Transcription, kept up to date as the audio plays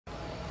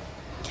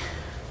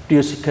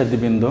প্রিয়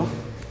শিক্ষার্থীবৃন্দ,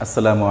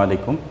 আসসালামু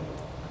আলাইকুম।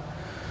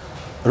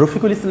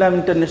 Rafiqul Islam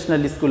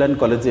international school and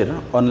কলেজের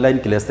অনলাইন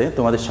ক্লাসে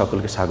তোমাদের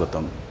সকলকে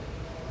স্বাগতম।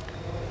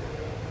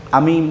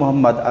 আমি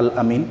মোহাম্মদ আল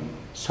আমিন,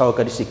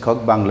 সহকারী শিক্ষক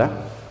বাংলা।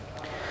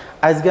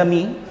 আজকে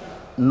আমি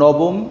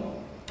নবম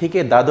থেকে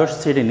দ্বাদশ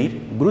শ্রেণীর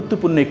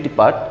গুরুত্বপূর্ণ একটি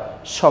পাঠ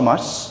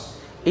সমাস,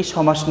 এই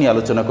সমাস নিয়ে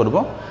আলোচনা করব।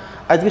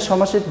 আজকে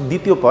সমাসের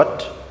দ্বিতীয় পাঠ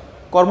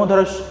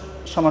কর্মধারয়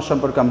সমাস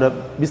সম্পর্কে আমরা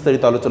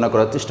বিস্তারিত আলোচনা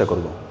করার চেষ্টা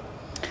করব।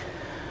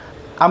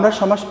 আমরা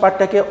সমাস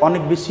পাঠটাকে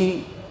অনেক বেশি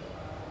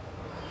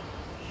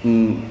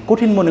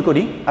কঠিন মনে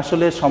করি।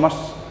 আসলে সমাস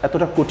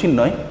এতটা কঠিন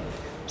নয়,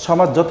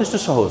 সমাস যথেষ্ট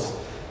সহজ।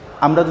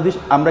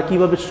 আমরা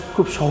কিভাবে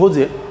খুব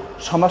সহজে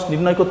সমাস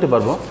নির্ণয় করতে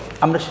পারবো,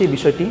 আমরা সেই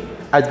বিষয়টি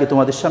আজকে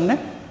তোমাদের সামনে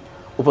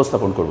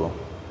উপস্থাপন করব।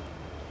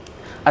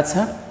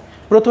 আচ্ছা,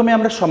 প্রথমে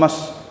আমরা সমাস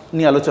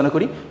নিয়ে আলোচনা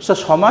করি।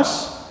 সমাস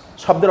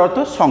শব্দের অর্থ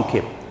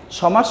সংক্ষেপ।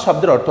 সমাস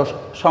শব্দের অর্থ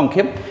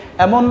সংক্ষেপ।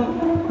 এমন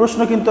প্রশ্ন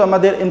কিন্তু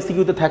আমাদের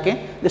এমসিকিউতে থাকে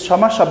যে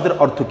সমাস শব্দের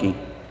অর্থ কী?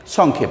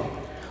 সংক্ষেপ।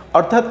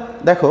 অর্থাৎ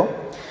দেখো,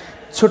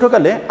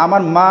 ছোটোকালে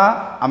আমার মা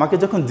আমাকে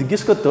যখন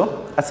জিজ্ঞেস করতো,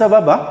 আচ্ছা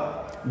বাবা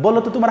বলো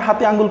তো তোমার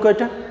হাতে আঙ্গুল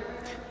কয়টা,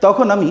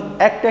 তখন আমি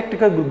একটা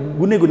একটা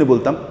গুনে গুনে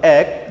বলতাম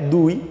 1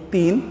 2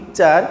 3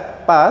 4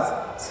 5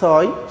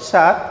 6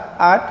 7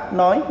 8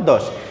 9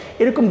 10,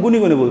 এরকম গুনে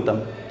গুনে বলতাম।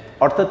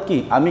 অর্থাৎ কি,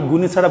 আমি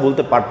গুনে ছাড়া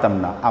বলতে পারতাম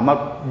না, আমার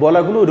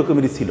বলাগুলো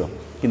ওইরকমেরই ছিল।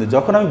 কিন্তু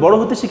যখন আমি বড়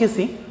হতে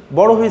শিখেছি,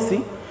 বড় হয়েছি,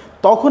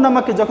 তখন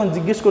আমাকে যখন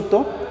জিজ্ঞেস করতো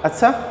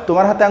আচ্ছা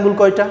তোমার হাতে আঙ্গুল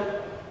কয়টা,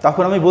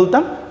 তখন আমি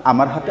বলতাম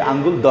আমার হাতে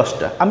আঙ্গুল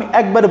 10টা। আমি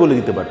একবারে বলে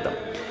দিতে পারতাম।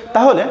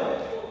 তাহলে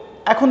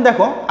এখন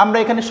দেখো, আমরা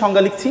এখানে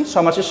সংজ্ঞা লিখছি।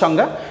 সমাসের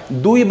সংজ্ঞা: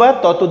 2 বা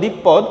ততোধিক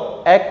পদ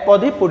এক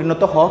পদে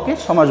পরিণত হওয়াকে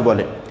সমাস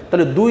বলে।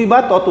 তাহলে 2 বা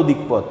ততোধিক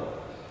পদ,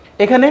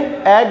 এখানে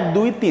 1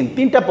 2 3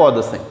 তিনটা পদ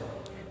আছে,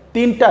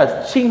 তিনটা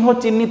সিংহ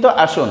চিহ্নিত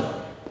আসন,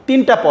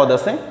 তিনটা পদ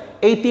আছে।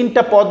 এই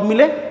তিনটা পদ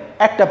মিলে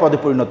একটা পদে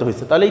পরিণত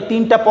হয়েছে। তাহলে এই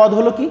তিনটা পদ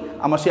হলো কি,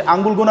 আমার সে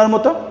আঙ্গুল গোনার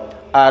মতো,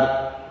 আর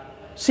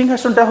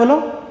সিংহাসনটা হলো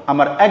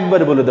আমার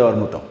একবারে বলে দেওয়ার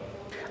মতো।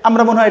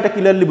 আমরা মনে হয় এটা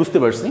ক্লিয়ারলি বুঝতে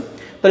পারছি।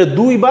 তাহলে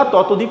 2 বা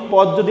ততোধিক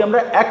পদ যদি আমরা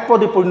এক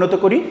পদে পরিণত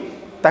করি,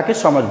 তাকে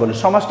সমাস বলে।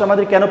 সমাসটা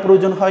আমাদের কেন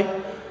প্রয়োজন হয়?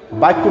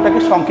 বাক্যটাকে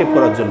সংক্ষেপ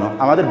করার জন্য,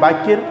 আমাদের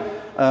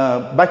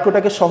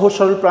বাক্যটাকে সহজ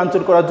সরল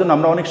প্রাঞ্চল করার জন্য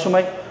আমরা অনেক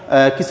সময়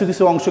কিছু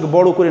কিছু অংশকে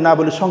বড় করে না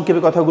বলে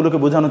সংক্ষেপে কথাগুলোকে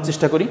বোঝানোর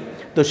চেষ্টা করি।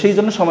 তো সেই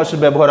জন্য সমাসের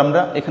ব্যবহার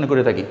আমরা এখানে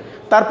করে থাকি।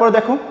 তারপর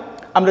দেখো,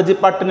 আমরা যে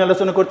পাঠটা নিয়ে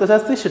আলোচনা করতে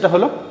চাচ্ছি সেটা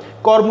হলো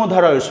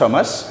কর্মধারয়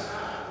সমাস।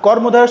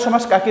 কর্মধারয়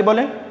সমাস কাকে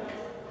বলে?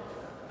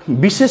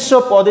 বিশেষ্য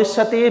পদের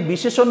সাথে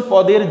বিশেষণ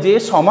পদের যে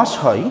সমাস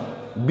হয়,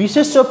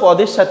 বিশেষ্য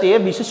পদের সাথে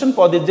বিশেষণ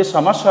পদের যে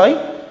সমাস হয়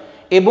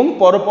এবং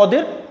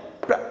পরপদের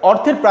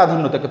অর্থের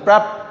প্রাধান্য থাকে,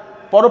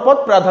 পরপদ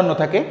প্রাধান্য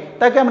থাকে,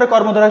 তাকে আমরা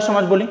কর্মধারয়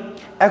সমাস বলি।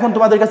 এখন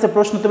তোমাদের কাছে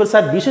প্রশ্ন হতে পারে,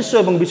 স্যার বিশেষ্য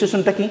এবং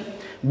বিশেষণটা কি?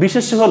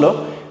 বিশেষ্য হলো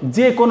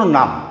যে কোনো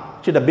নাম,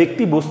 সেটা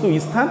ব্যক্তি, বস্তু,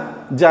 স্থান,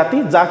 জাতি,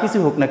 যা কিছু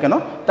হোক না কেন,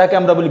 তাকে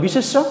আমরা বলি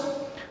বিশেষ্য।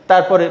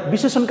 তারপরে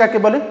বিশেষণ কাকে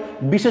বলে?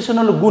 বিশেষণ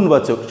হলো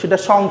গুণবাচক, সেটা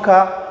সংখ্যা,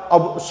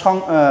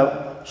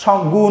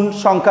 গুণ,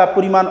 সংখ্যা,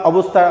 পরিমাণ,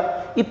 অবস্থা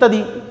ইত্যাদি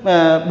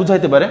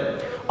বুঝাইতে পারে।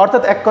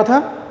 অর্থাৎ এক কথা,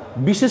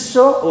 বিশেষ্য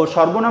ও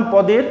সর্বনাম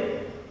পদের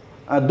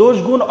দোষ,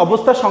 গুণ,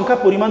 অবস্থা, সংখ্যা,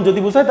 পরিমাণ যদি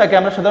বোঝায়, তাকে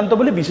আমরা সাধারণত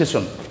বলি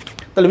বিশেষণ।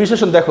 তাহলে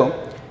বিশেষণ দেখো,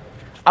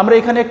 আমরা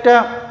এখানে একটা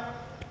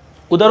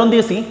উদাহরণ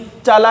দিয়েছি,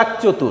 চালাক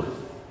চতুর।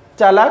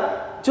 চালাক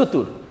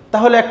চতুর,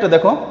 তাহলে একটা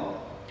দেখো,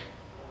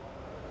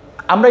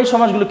 আমরা এই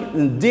সমাসগুলো,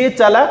 যে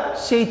চালাক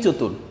সেই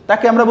চতুর,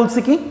 তাকে আমরা বলছি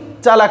কি?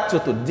 চালাক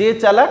চতুর। যে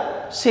চালাক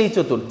সেই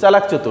চতুর,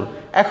 চালাক চতুর।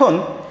 এখন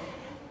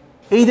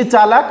এই যে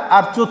চালাক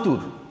আর চতুর,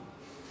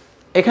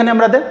 এখানে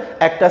আমাদের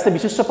একটা আছে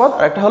বিশেষ্য পদ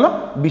আর একটা হলো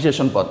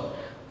বিশেষণ পদ।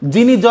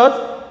 যিনি জজ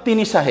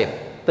তিনি সাহেব,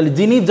 তাহলে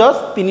যিনি জজ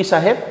তিনি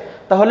সাহেব,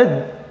 তাহলে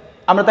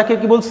আমরা তাকে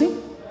কি বলছি?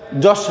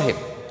 জজ সাহেব।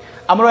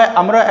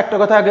 আমরা একটা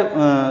কথা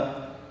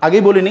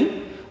আগেই বলে নিই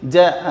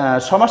যে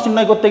সমাস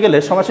নির্ণয় করতে গেলে,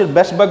 সমাসের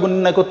ব্যাস বাক্য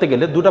নির্ণয় করতে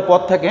গেলে দুটা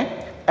পদ থাকে।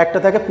 একটা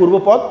থাকে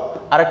পূর্বপদ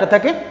আর একটা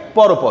থাকে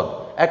পরপদ।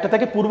 একটা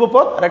থাকে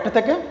পূর্বপদ আর একটা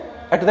থাকে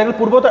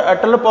পূর্বপদ,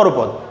 একটা হলো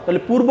পরপদ।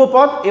 তাহলে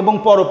পূর্বপদ এবং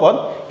পরপদ,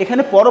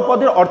 এখানে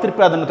পরপদের অর্থের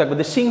প্রাধান্য থাকবে।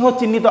 যে সিংহ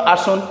চিহ্নিত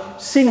আসন,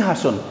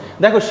 সিংহাসন।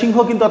 দেখো, সিংহ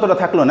কিন্তু অতটা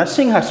থাকলো না,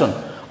 সিংহাসন,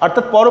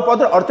 অর্থাৎ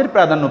পরপদের অর্থের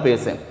প্রাধান্য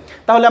পেয়েছে।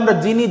 তাহলে আমরা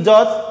যিনি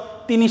জজ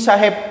তিনি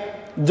সাহেব,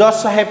 জজ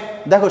সাহেব,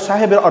 দেখো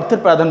সাহেবের অর্থের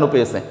প্রাধান্য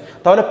পেয়েছে।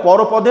 তাহলে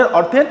পরপদের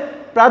অর্থের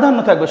প্রাধান্য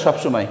থাকবে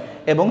সবসময়,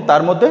 এবং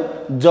তার মধ্যে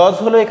জজ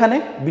হলো এখানে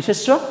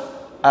বিশেষ্য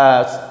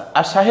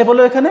আর সাহেব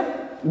হলো এখানে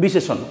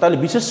বিশেষণ। তাহলে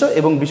বিশেষ্য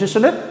এবং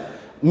বিশেষণের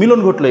মিলন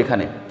ঘটলো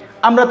এখানে।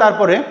 আমরা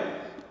তারপরে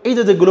এই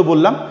যেগুলো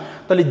বললাম,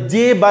 তাহলে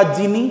যে বা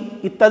যিনি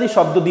ইত্যাদি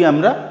শব্দ দিয়ে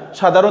আমরা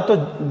সাধারণত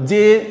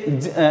যে,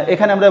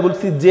 এখানে আমরা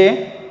বলছি যে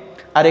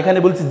আর এখানে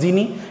বলছি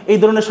যিনি, এই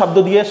ধরনের শব্দ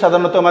দিয়ে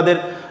সাধারণত আমাদের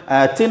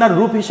চেনার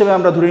রূপ হিসেবে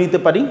আমরা ধরে নিতে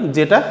পারি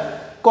যেটা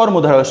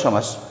কর্মধারয়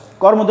সমাস।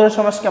 কর্মধারয়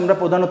সমাসকে আমরা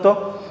প্রধানত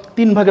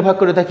 3 ভাগে ভাগ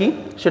করে থাকি।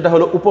 সেটা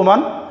হলো উপমান,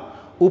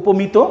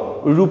 উপমিত,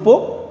 রূপক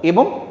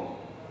এবং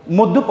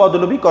মধ্য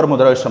পদলোপী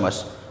কর্মধারয় সমাস।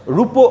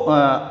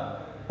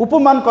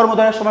 উপমান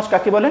কর্মধারয় সমাস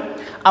কাকে বলে?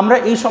 আমরা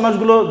এই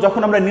সমাসগুলো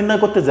যখন আমরা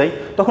নির্ণয় করতে যাই,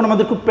 তখন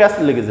আমাদের খুব প্যাচ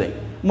লেগে যায়।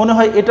 মনে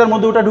হয় এটার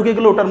মধ্যে ওটা ঢুকে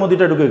গেল, ওটার মধ্যে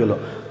এটা ঢুকে গেল।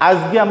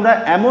 আজকে আমরা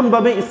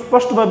এমনভাবে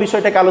স্পষ্টভাবে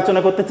বিষয়টাকে আলোচনা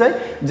করতে চাই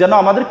যেন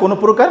আমাদের কোনো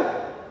প্রকার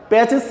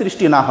প্যাচের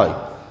সৃষ্টি না হয়।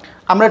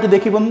 আমরা একটু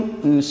দেখি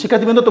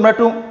শিক্ষার্থীবৃন্দ, তোমরা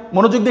একটু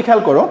মনোযোগ দিয়ে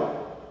খেয়াল করো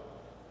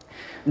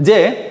যে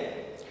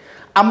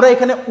আমরা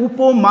এখানে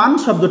উপমান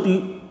শব্দটি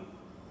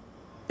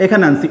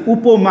এখানে আনছি,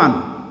 উপমান।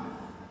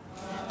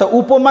 তা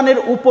উপমানের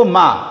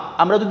উপমা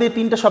আমরা যদি এই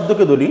তিনটা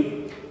শব্দকে ধরি,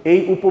 এই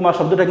উপমা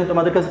শব্দটা কিন্তু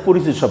আমাদের কাছে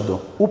পরিচিত শব্দ।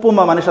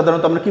 উপমা মানে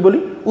সাধারণত আমরা কি বলি,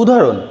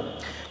 উদাহরণ।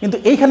 কিন্তু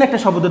এইখানে একটা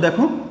শব্দ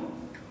দেখো,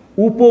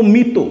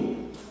 উপমিত।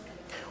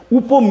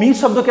 উপমি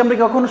শব্দকে আমরা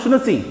কখনো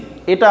শুনেছি?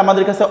 এটা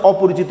আমাদের কাছে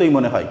অপরিচিতই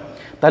মনে হয়।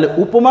 তাহলে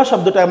উপমা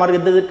শব্দটা আমাদের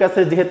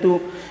কাছে যেহেতু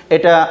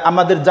এটা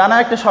আমাদের জানা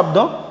একটা শব্দ,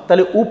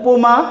 তাহলে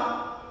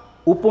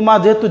উপমা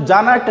যেহেতু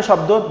জানা একটা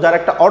শব্দ, যার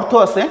একটা অর্থ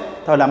আছে,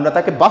 তাহলে আমরা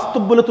তাকে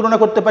বাস্তব বলে তুলনা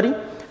করতে পারি।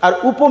 আর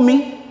উপমি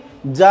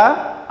যা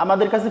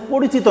আমাদের কাছে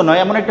পরিচিত নয়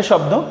এমন একটা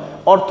শব্দ,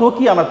 অর্থ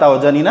কি আমরা তাও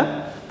জানি না,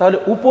 তাহলে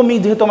উপমি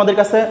যেহেতু আমাদের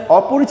কাছে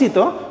অপরিচিত,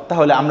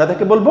 তাহলে আমরা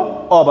তাকে বলবো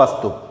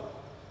অবাস্তব।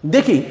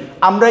 দেখি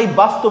আমরা এই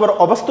বাস্তব আর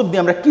অবাস্তব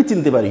দিয়ে আমরা কি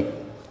চিনতে পারি।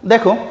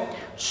 দেখো,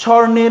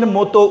 স্বর্ণের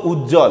মতো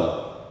উজ্জ্বল,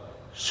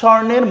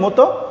 স্বর্ণের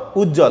মতো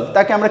উজ্জ্বল,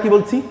 তাকে আমরা কি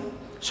বলছি?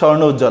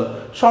 স্বর্ণ উজ্জ্বল।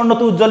 স্বর্ণ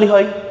তো উজ্জ্বলই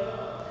হয়,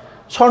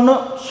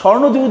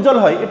 স্বর্ণ যে উজ্জ্বল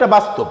হয় এটা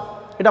বাস্তব,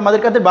 এটা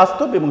আমাদের কাছে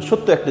বাস্তব এবং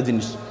সত্য একটা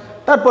জিনিস।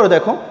 তারপরে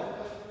দেখো,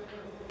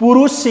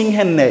 পুরুষ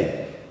সিংহের ন্যায়,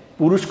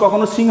 পুরুষ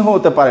কখনো সিংহ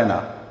হতে পারে না,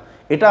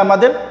 এটা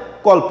আমাদের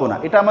কল্পনা,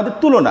 এটা আমাদের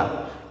তুলনা,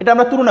 এটা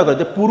আমরা তুলনা করি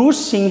যে পুরুষ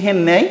সিংহের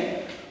ন্যায়,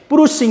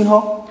 পুরুষ সিংহ,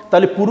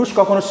 তাহলে পুরুষ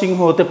কখনো সিংহ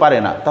হতে পারে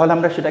না, তাহলে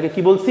আমরা সেটাকে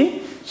কি বলছি?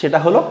 সেটা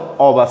হলো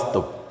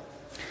অবাস্তব।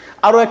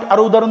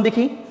 আরও উদাহরণ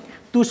দেখি,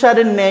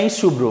 তুষারের ন্যায়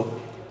শুভ্র।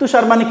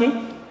 তুষার মানে কি?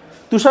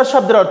 তুষার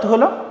শব্দের অর্থ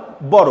হলো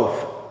বরফ,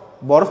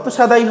 বরফ তো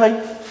সাদাই হয়,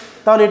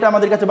 তাহলে এটা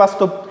আমাদের কাছে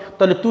বাস্তব।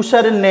 তাহলে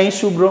তুষারের ন্যায়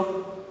শুভ্র,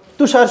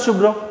 তুষার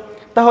শুভ্র,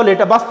 তাহলে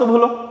এটা বাস্তব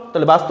হলো।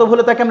 তাহলে বাস্তব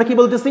হলে তাকে আমরা কি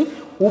বলতেছি?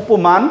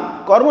 উপমান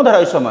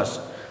কর্মধারয় সমাস।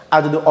 আর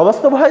যদি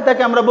অবাস্তব হয়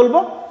তাকে আমরা বলবো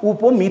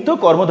উপমিত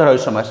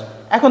কর্মধারয় সমাস।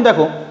 এখন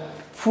দেখো,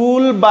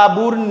 ফুল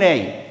বাবুর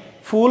ন্যায়,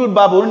 ফুল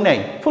বাবুর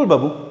ন্যায়, ফুল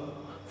বাবু,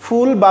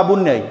 ফুল বাবুর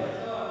ন্যায়,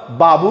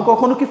 বাবু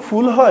কখনো কি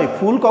ফুল হয়?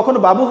 ফুল কখনো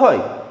বাবু হয়?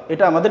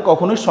 এটা আমাদের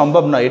কখনোই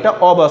সম্ভব নয়, এটা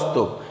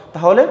অবাস্তব।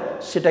 তাহলে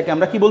সেটাকে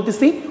আমরা কি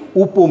বলতেছি?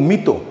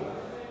 উপমিত।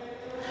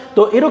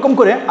 তো এরকম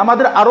করে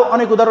আমাদের আরও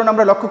অনেক উদাহরণ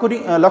আমরা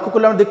লক্ষ্য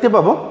করলে আমরা দেখতে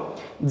পাবো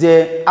যে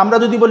আমরা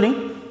যদি বলি,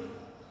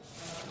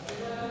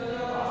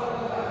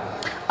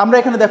 আমরা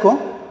এখানে দেখো,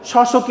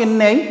 শশকের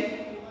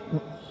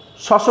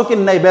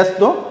ন্যায়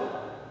ব্যস্ত,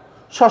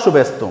 শশ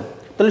ব্যস্ত,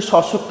 তাহলে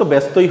শশক তো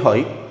ব্যস্তই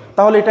হয়,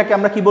 তাহলে এটাকে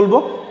আমরা কি বলবো?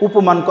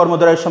 উপমান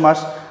কর্মধারয় সমাস।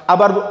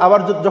 আবার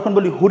যখন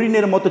বলি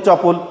হরিণের মতো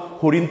চপল,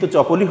 হরিণ তো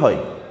চপলই হয়,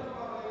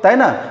 তাই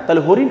না?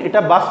 তাহলে হরিণ এটা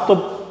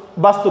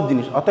বাস্তব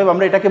জিনিস, অতএব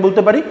আমরা এটাকে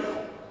বলতে পারি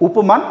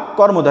উপমান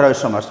কর্মধারয়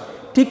সমাস।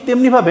 ঠিক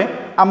তেমনিভাবে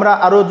আমরা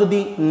আরও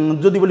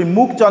যদি বলি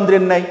মুখ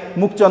চন্দ্রের ন্যায়,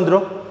 মুখচন্দ্র,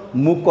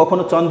 মুখ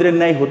কখনো চন্দ্রের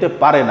ন্যায় হতে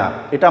পারে না,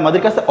 এটা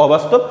আমাদের কাছে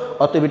অবাস্তব,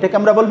 অতএব এটাকে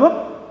আমরা বলবো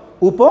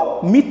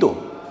উপমিত।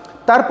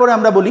 তারপরে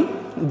আমরা বলি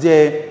যে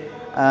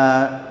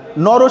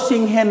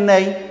নরসিংহের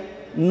ন্যায়,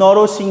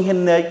 নরসিংহের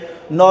ন্যায়,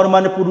 নর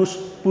মানে পুরুষ,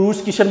 পুরুষ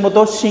কিসের মতো?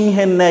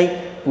 সিংহের ন্যায়,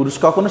 পুরুষ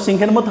কখনো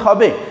সিংহের মতো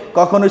হবে?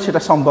 কখনোই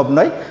সেটা সম্ভব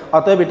নয়,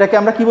 অতএব এটাকে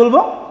আমরা কি বলবো?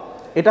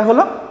 এটা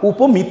হলো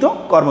উপমিত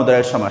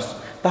কর্মধারয় সমাস।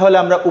 তাহলে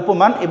আমরা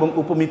উপমান এবং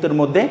উপমিতর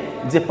মধ্যে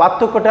যে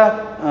পার্থক্যটা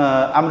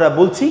আমরা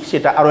বলছি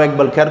সেটা আরও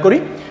একবার খেয়াল করি,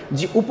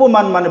 যে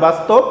উপমান মানে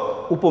বাস্তব,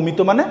 উপমিত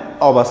মানে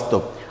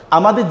অবাস্তব।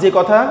 আমাদের যে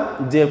কথা,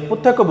 যে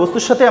প্রত্যক্ষ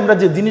বস্তুর সাথে আমরা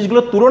যে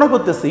জিনিসগুলো তুলনা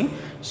করতেছি,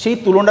 সেই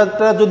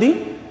তুলনাটা যদি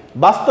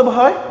বাস্তব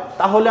হয়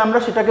তাহলে আমরা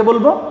সেটাকে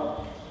বলবো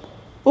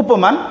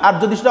উপমান, আর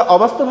যদি সেটা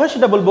অবাস্তব হয়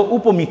সেটা বলবো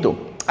উপমিত।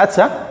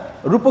 আচ্ছা,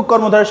 রূপক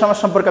কর্মধারয় সমাস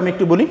সম্পর্কে আমি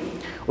একটু বলি।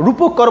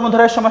 রূপক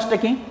কর্মধারয় সমাসটা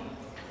কি?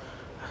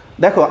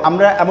 দেখো,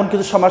 আমরা এমন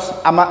কিছু সমাস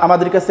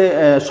আমাদের কাছে,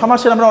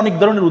 সমাসের আমরা অনেক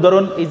ধরনের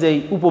উদাহরণ, এই যে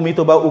উপমিত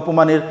বা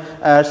উপমানের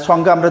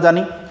সংজ্ঞা আমরা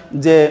জানি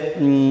যে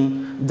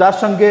যার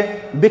সঙ্গে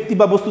ব্যক্তি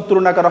বা বস্তুর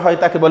তুলনা করা হয়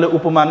তাকে বলে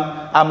উপমান।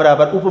 আমরা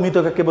আবার উপমিত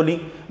কাকে বলি?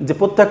 যে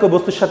প্রত্যক্ষ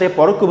বস্তুর সাথে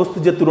পরোক্ষ বস্তু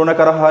যে তুলনা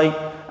করা হয়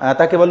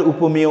তাকে বলে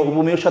উপমেয়,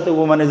 উপমেয়ের সাথে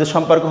উপমানের যে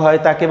সম্পর্ক হয়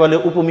তাকে বলে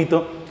উপমিত।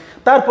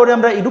 তারপরে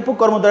আমরা এই রূপক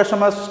কর্মধারয়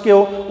সমাসকেও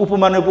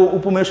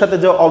উপমেয়ের সাথে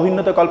যে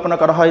অভিন্নতা কল্পনা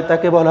করা হয়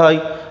তাকে বলা হয়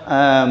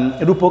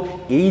রূপক।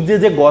 এই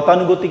যে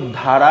গতানুগতিক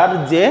ধারার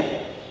যে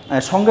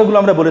সংজ্ঞাগুলো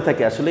আমরা বলে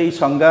থাকি, আসলে এই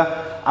সংজ্ঞা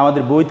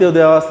আমাদের বইতেও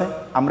দেওয়া আছে,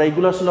 আমরা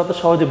এইগুলো আসলে অত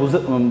সহজে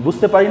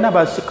বুঝতে পারি না,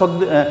 বা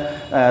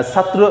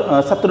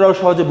ছাত্ররাও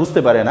সহজে বুঝতে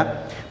পারে না।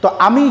 তো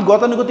আমি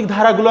গতানুগতিক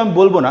ধারাগুলো আমি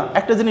বলবো না।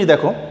 একটা জিনিস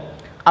দেখো,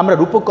 আমরা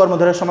রূপক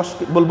কর্মধারয় সমাস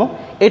বলবো,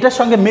 এটার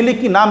সঙ্গে মেলে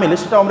কি না মেলে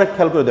সেটাও আমরা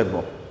খেয়াল করে দেখব।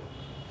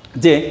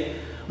 যে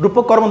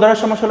রূপক কর্মধারয়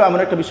সমাস হলো এমন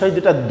একটা বিষয়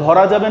যেটা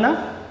ধরা যাবে না,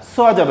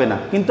 ছোঁয়া যাবে না,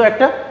 কিন্তু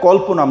একটা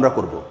কল্পনা আমরা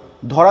করব।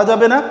 ধরা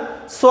যাবে না,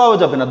 ছোঁয়াও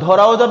যাবে না,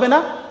 ধরাও যাবে না,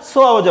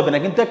 ছোঁয়াও যাবে না,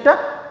 কিন্তু একটা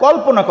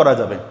কল্পনা করা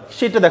যাবে।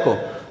 সেটা দেখো,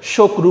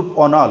 শোক রূপ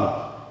অনল,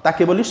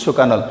 তাকে বলি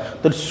শোকানল।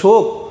 তো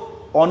শোক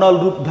অনল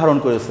রূপ ধারণ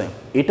করেছে,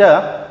 এটা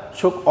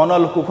শোক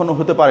অনল কখনো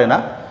হতে পারে না।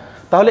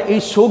 তাহলে এই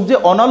শোক যে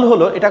অনল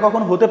হলো এটা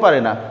কখনো হতে পারে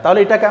না, তাহলে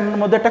এটাকে আমার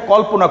মধ্যে একটা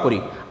কল্পনা করি,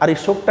 আর এই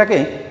শোকটাকে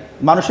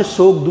মানুষের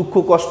শোক, দুঃখ,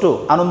 কষ্ট,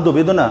 আনন্দ,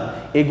 বেদনা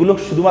এগুলো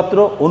শুধুমাত্র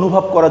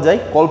অনুভব করা যায়,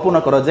 কল্পনা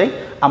করা যায়,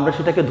 আমরা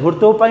সেটাকে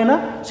ধরতেও পাই না,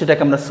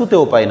 সেটাকে আমরা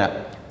ছুঁতেও পাই না।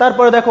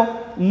 তারপরে দেখো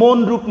মন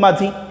রূপ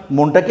মাঝি,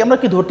 মনটাকে আমরা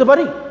কি ধরতে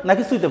পারি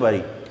নাকি ছুঁতে পারি?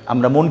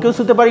 আমরা মনকেও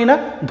ছুঁতে পারি না,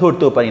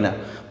 ধরতেও পারি না।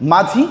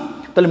 মাঝি,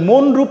 তাহলে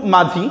মন রূপ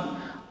মাঝি,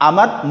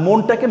 আমার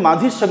মনটাকে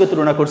মাঝির সঙ্গে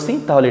তুলনা করছি,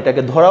 তাহলে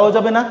এটাকে ধরাও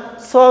যাবে না,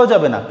 ছোঁয়াও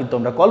যাবে না, কিন্তু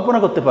আমরা কল্পনা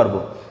করতে পারবো।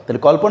 তাহলে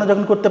কল্পনা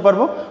যখন করতে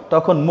পারবো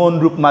তখন মন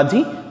রূপ মাঝি,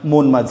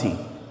 মন মাঝি,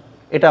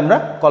 এটা আমরা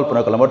কল্পনা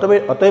করলাম।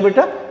 অতএব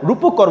এটা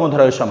রূপক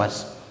কর্মধারয় সমাস।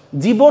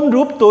 জীবন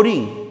রূপ তরি,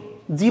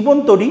 জীবন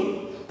তরি,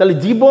 তাহলে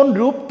জীবন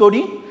রূপ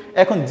তরি।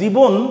 এখন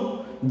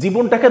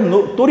জীবনটাকে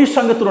তরির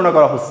সঙ্গে তুলনা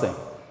করা হচ্ছে।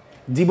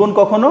 জীবন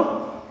কখনো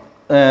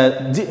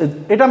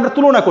এটা আমরা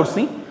তুলনা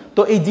করছি,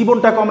 তো এই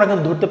জীবনটাকে আমরা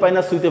কিন্তু ধরতে পাই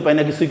না, ছুঁতে পাই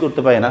না, কিছুই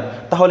করতে পাই না,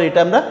 তাহলে এটা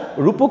আমরা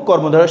রূপক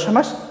কর্মধারয়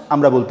সমাস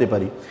আমরা বলতে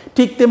পারি।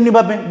 ঠিক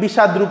তেমনিভাবে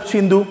বিষাদ রূপ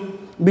সিন্ধু,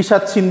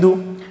 বিষাদ সিন্ধু।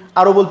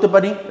 আরও বলতে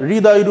পারি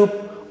হৃদয় রূপ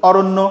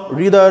অরণ্য,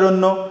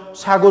 হৃদয়ারণ্য।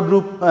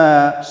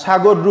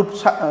 সাগর রূপ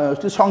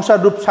সংসার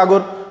রূপ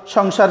সাগর,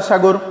 সংসার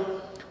সাগর।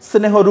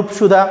 স্নেহ রূপ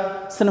সুধা,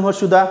 স্নেহ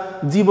সুধা।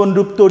 জীবন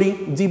রূপ তরি,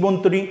 জীবন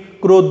তরি।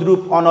 ক্রোধ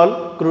রূপ অনল,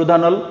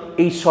 ক্রোধানল।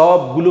 এই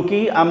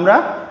সবগুলোকেই আমরা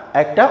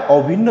একটা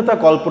অভিন্নতা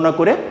কল্পনা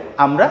করে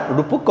আমরা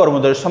রূপক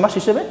কর্মধারয় সমাস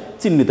হিসেবে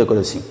চিহ্নিত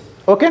করেছি।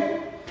 ওকে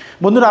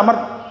বন্ধুরা,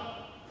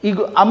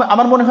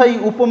 আমার মনে হয়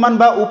উপমান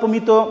বা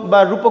উপমিত বা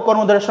রূপক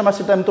কর্মধারয় সমাস,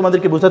 সেটা আমি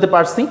তোমাদেরকে বোঝাতে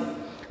পারছি।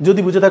 যদি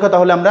বুঝে থাকো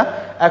তাহলে আমরা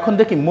এখন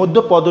দেখি মধ্য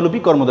পদলোপী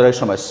কর্মধারয়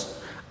সমাস।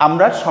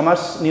 আমরা সমাস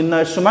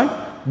নির্ণয়ের সময়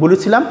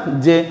বলেছিলাম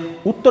যে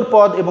উত্তর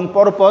পদ এবং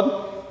পরপদ,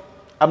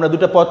 আমরা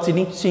দুটো পদ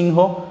চিনি, সিংহ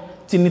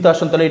চিহ্নিত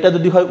আসন, তাহলে এটা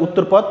যদি হয়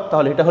উত্তর পদ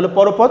তাহলে এটা হলো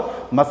পরপদ,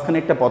 মাঝখানে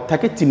একটা পদ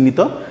থাকে চিহ্নিত।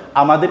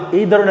 আমাদের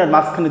এই ধরনের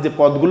মাঝখানে যে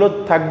পদগুলো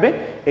থাকবে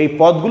এই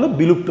পদগুলো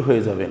বিলুপ্ত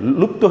হয়ে যাবে,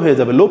 লুপ্ত হয়ে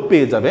যাবে, লোপ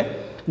পেয়ে যাবে।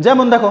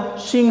 যেমন দেখো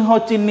সিংহ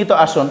চিহ্নিত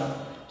আসন,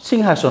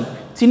 সিংহাসন,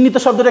 চিহ্নিত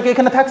শব্দটা কি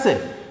এখানে থাকছে?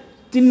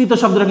 চিহ্নিত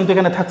শব্দটা কিন্তু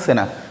এখানে থাকছে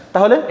না,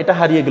 তাহলে এটা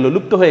হারিয়ে গেল,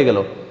 লুপ্ত হয়ে গেল।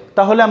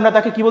 তাহলে আমরা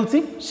তাকে কি বলছি?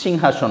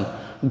 সিংহাসন।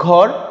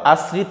 ঘর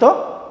আশ্রিত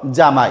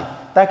জামাই,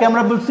 তাকে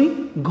আমরা বলছি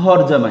ঘর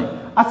জামাই।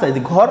 আচ্ছা, এই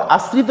যে ঘর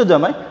আশ্রিত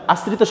জামাই,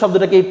 আশ্রিত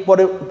শব্দটা কি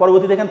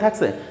পরবর্তীতে এখানে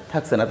থাকছে?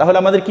 থাকছে না, তাহলে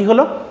আমাদের কি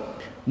হলো?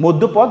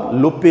 মধ্যপদ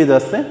লোপ পেয়ে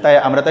যাচ্ছে, তাই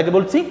আমরা তাকে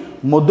বলছি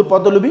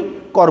মধ্যপদলোপী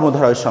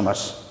কর্মধারয় সমাস।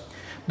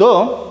 তো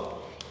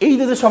এই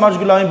যে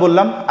সমাসগুলো আমি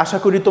বললাম, আশা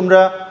করি তোমরা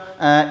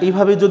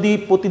এইভাবে যদি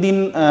প্রতিদিন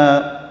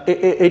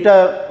এটা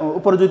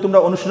উপরে যদি তোমরা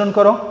অনুশীলন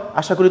করো,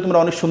 আশা করি তোমরা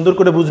অনেক সুন্দর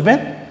করে বুঝবে।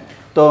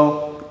 তো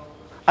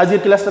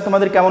আজকের ক্লাসটা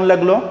তোমাদের কেমন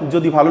লাগলো?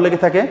 যদি ভালো লেগে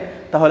থাকে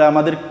তাহলে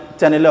আমাদের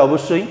চ্যানেলে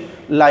অবশ্যই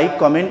লাইক,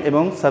 কমেন্ট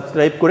এবং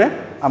সাবস্ক্রাইব করে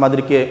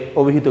আমাদেরকে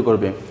অভিহিত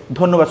করবে।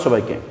 ধন্যবাদ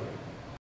সবাইকে।